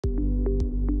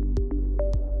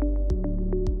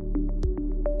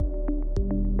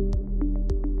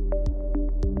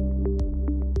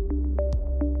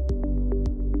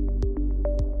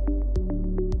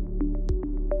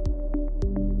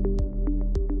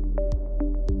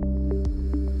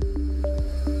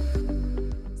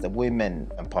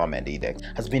Women Empowerment Index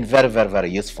has been very, very, very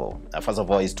useful. First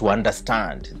of all, is to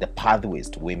understand the pathways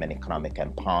to women economic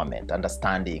empowerment,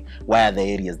 understanding where the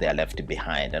areas they are left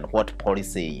behind and what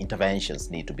policy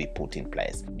interventions need to be put in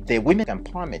place. The women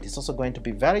empowerment is also going to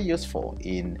be very useful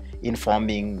in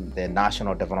informing the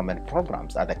national development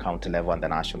programs at the county level and the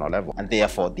national level. And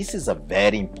therefore, this is a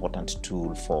very important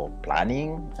tool for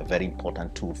planning, a very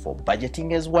important tool for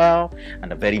budgeting as well,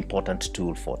 and a very important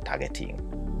tool for targeting.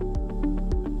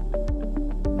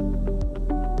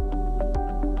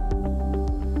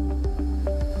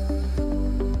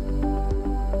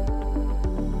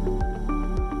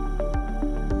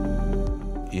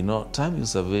 You know, time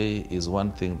use survey is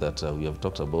one thing that we have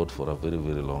talked about for a very,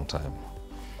 very long time,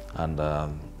 and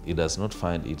it does not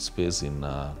find its space in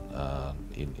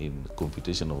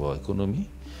computation of our economy,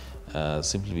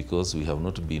 simply because we have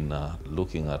not been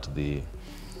looking at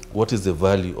what is the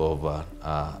value of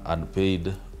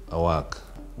unpaid work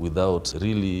without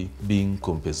really being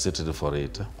compensated for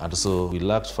it. And so we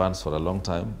lacked funds for a long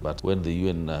time, but when the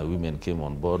UN Women came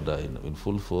on board in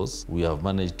full force, we have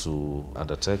managed to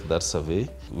undertake that survey.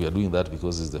 We are doing that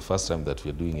because it's the first time that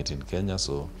we are doing it in Kenya,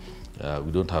 so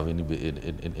we don't have any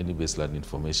baseline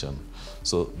information.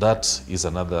 So that is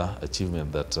another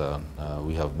achievement that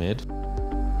we have made.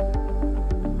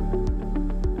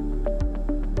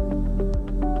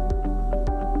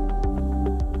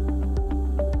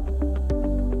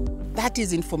 That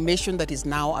is information that is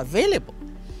now available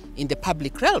in the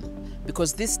public realm,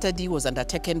 because this study was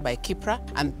undertaken by KIPRA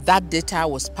and that data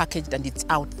was packaged and it's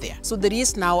out there. So there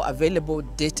is now available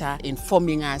data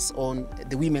informing us on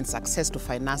the women's access to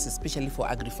finance, especially for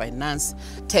agri-finance,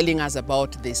 telling us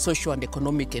about the social and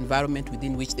economic environment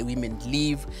within which the women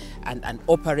live and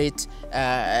operate,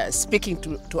 speaking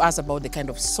to us about the kind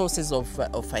of sources of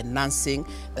financing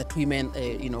that women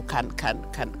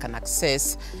can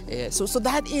access. So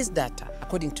that is data,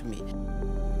 according to me.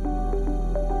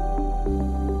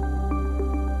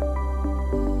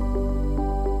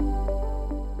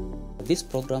 This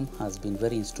program has been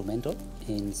very instrumental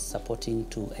in supporting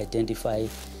to identify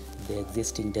the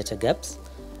existing data gaps.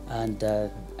 And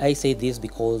I say this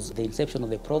because the inception of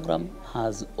the program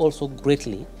has also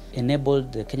greatly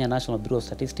enabled the Kenya National Bureau of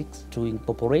Statistics to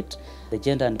incorporate the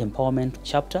gender and empowerment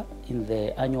chapter in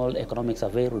the annual economic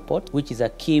survey report, which is a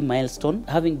key milestone,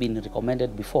 having been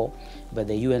recommended before by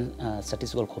the UN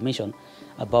Statistical Commission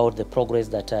about the progress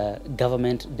that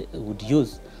government would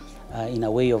use in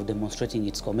a way of demonstrating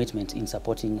its commitment in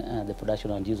supporting the production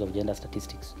and use of gender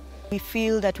statistics. We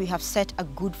feel that we have set a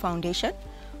good foundation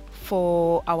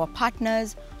for our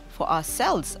partners, for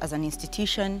ourselves as an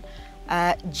institution,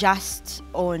 just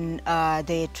on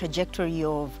the trajectory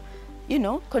of,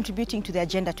 contributing to the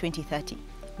Agenda 2030.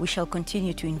 We shall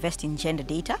continue to invest in gender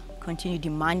data, continue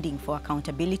demanding for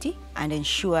accountability, and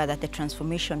ensure that the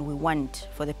transformation we want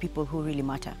for the people who really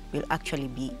matter will actually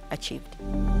be achieved.